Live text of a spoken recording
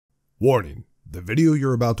Warning, the video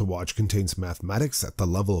you're about to watch contains mathematics at the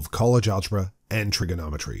level of college algebra and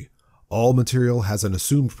trigonometry. All material has an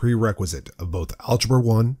assumed prerequisite of both Algebra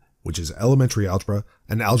 1, which is elementary algebra,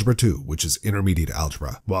 and Algebra 2, which is intermediate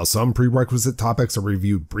algebra. While some prerequisite topics are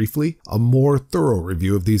reviewed briefly, a more thorough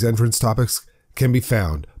review of these entrance topics can be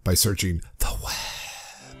found by searching the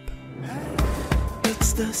web.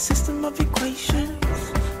 It's the system of equations.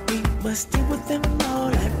 We must deal with them all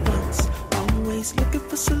at once. Always looking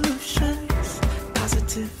for solutions.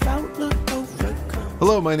 Positive outlook overcome.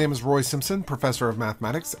 Hello, my name is Roy Simpson, Professor of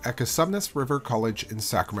Mathematics at Cosumnes River College in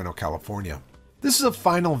Sacramento, California. This is a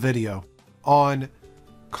final video on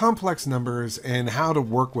complex numbers and how to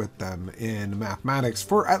work with them in mathematics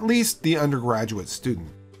for at least the undergraduate student.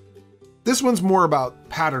 This one's more about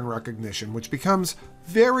pattern recognition, which becomes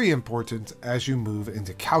very important as you move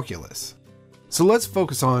into calculus. So let's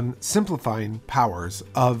focus on simplifying powers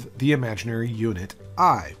of the imaginary unit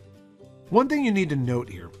I. One thing you need to note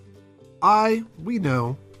here, I, we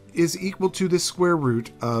know, is equal to the square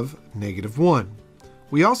root of -1.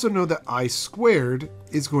 We also know that I squared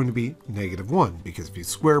is going to be -1, because if you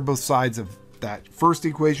square both sides of that first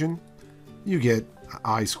equation, you get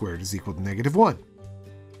I squared is equal to -1.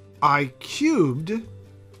 I cubed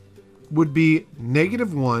would be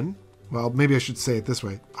 -1. Well, maybe I should say it this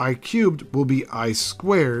way. I cubed will be I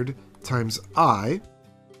squared times I,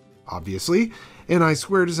 obviously, and I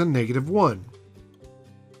squared is a -1.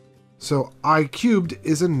 So I cubed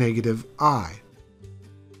is a -I.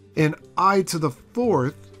 And I to the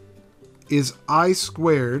fourth is I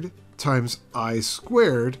squared times I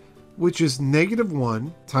squared, which is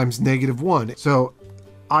 -1 times -1. So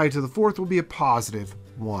I to the fourth will be a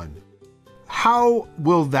 +1. How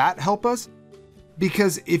will that help us?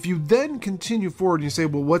 Because if you then continue forward and you say,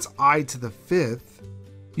 well, what's I to the fifth?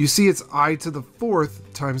 You see it's I to the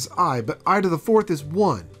fourth times I, but I to the fourth is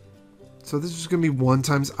 1. So this is going to be 1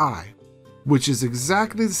 times I, which is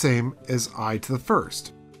exactly the same as I to the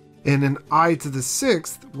first. And an I to the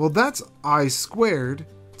sixth, well, that's I squared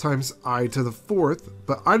times I to the fourth,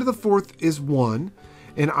 but I to the fourth is 1,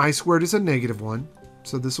 and I squared is a -1,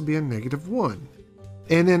 so this will be a -1.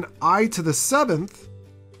 And then I to the seventh,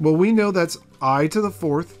 well, we know that's I to the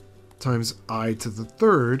fourth times I to the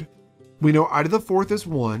third. We know I to the fourth is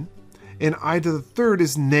 1, and I to the third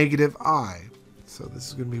is -I. So this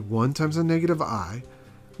is going to be 1 times a -I,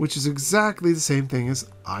 which is exactly the same thing as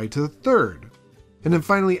I to the third. And then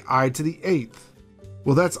finally, I to the eighth.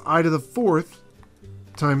 Well, that's I to the fourth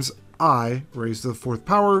times I raised to the fourth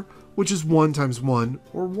power, which is 1 times 1,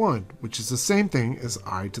 or 1, which is the same thing as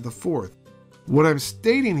I to the fourth. What I'm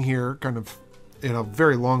stating here, kind of in a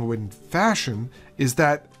very long-winded fashion, is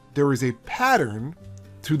that there is a pattern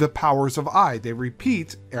to the powers of I. They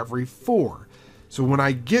repeat every 4. So when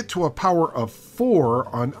I get to a power of 4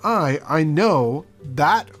 on I know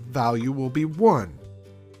that value will be 1.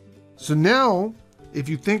 So now, if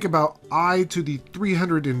you think about I to the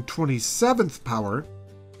 327th power,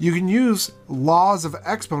 you can use laws of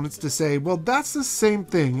exponents to say, well, that's the same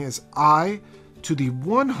thing as I to the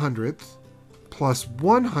 100th plus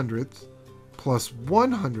 100th plus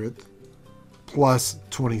 100th plus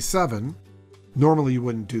 27. Normally you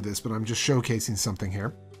wouldn't do this, but I'm just showcasing something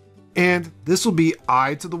here. And this will be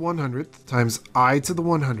I to the 100th times I to the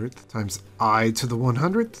 100th times I to the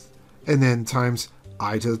 100th, and then times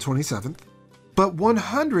I to the 27th. But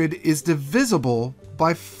 100 is divisible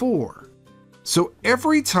by 4. So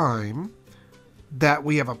every time that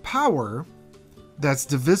we have a power that's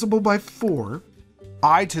divisible by 4,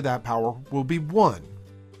 I to that power will be 1.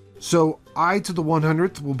 So I to the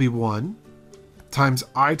 100th will be 1, times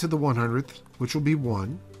I to the 100th, which will be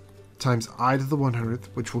 1, times I to the 100th,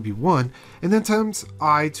 which will be 1, and then times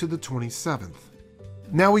I to the 27th.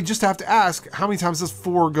 Now we just have to ask, how many times does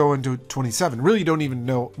 4 go into 27? Really, you don't even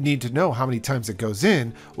need to know how many times it goes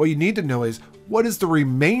in. What you need to know is, what is the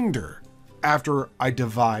remainder after I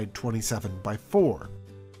divide 27 by 4?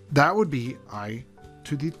 That would be I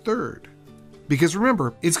to the third. Because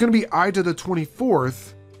remember, it's going to be I to the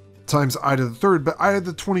 24th times I to the third, but I to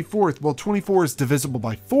the 24th, well, 24 is divisible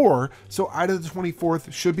by 4, so I to the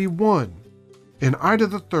 24th should be 1. And I to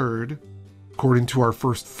the third, according to our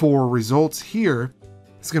first 4 results here,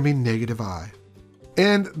 is going to be -I.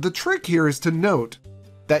 And the trick here is to note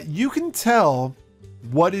that you can tell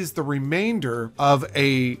what is the remainder of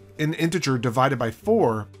an integer divided by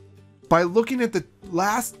 4 by looking at the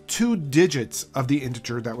last 2 digits of the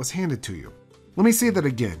integer that was handed to you. Let me say that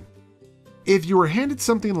again. If you were handed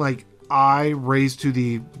something like I raised to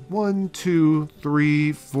the 1, 2,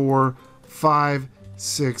 3, 4, 5,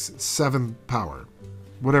 6, 7 power,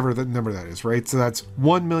 whatever the number that is, right? So that's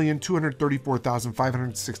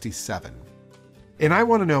 1,234,567. And I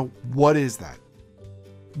want to know, what is that?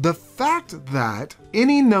 The fact that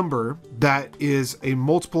any number that is a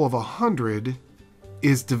multiple of 100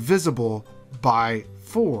 is divisible by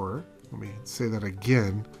 4, let me say that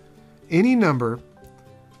again, any number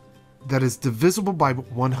that is divisible by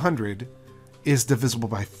 100 is divisible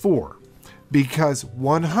by 4, because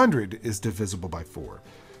 100 is divisible by 4.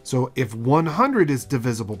 So if 100 is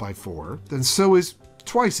divisible by 4, then so is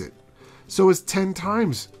twice it. So is 10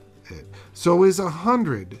 times it. So is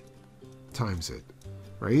 100 times it,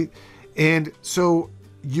 right? And so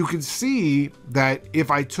you can see that if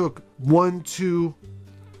I took 1, 2,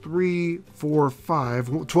 3, 4,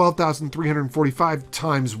 5, 12,345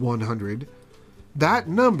 times 100, that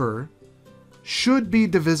number should be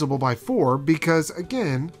divisible by 4 because,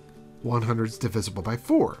 again, 100 is divisible by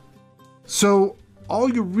 4. So all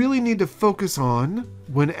you really need to focus on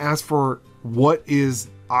when asked for what is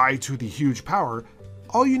I to the huge power,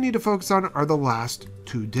 all you need to focus on are the last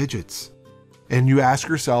 2 digits. And you ask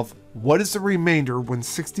yourself, what is the remainder when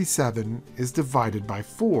 67 is divided by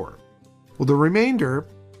 4? Well, the remainder,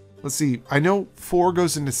 let's see, I know 4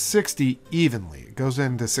 goes into 60 evenly. It goes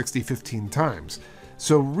into 60 15 times.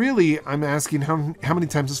 So really, I'm asking how many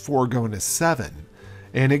times does 4 go into 7?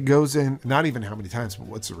 And it goes in, not even how many times, but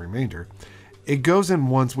what's the remainder? It goes in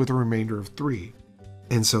once with a remainder of 3.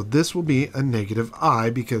 And so this will be a negative I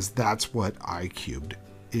because that's what I cubed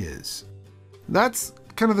is. That's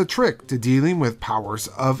kind of the trick to dealing with powers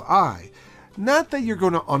of I. Not that you're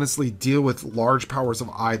going to honestly deal with large powers of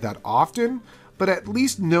I that often, but at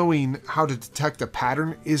least knowing how to detect a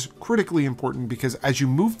pattern is critically important because as you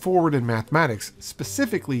move forward in mathematics,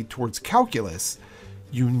 specifically towards calculus,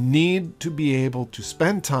 you need to be able to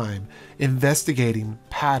spend time investigating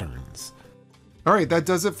patterns. All right, that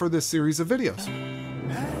does it for this series of videos.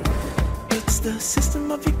 It's the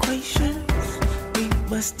system of equations. We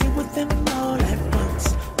must deal with them all at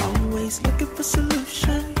once. Always looking for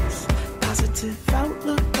solutions. Positive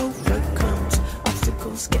outlook overcomes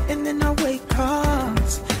obstacles getting in our way.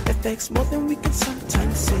 Cause affects more than we can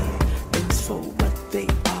sometimes see. Things for what they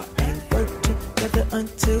are and work together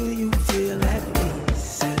until you feel at peace.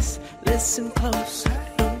 Says, listen close.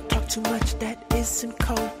 Don't talk too much that isn't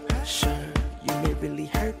kosher. You may really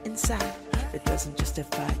hurt inside. It doesn't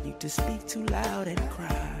justify you to speak too loud and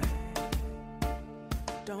cry.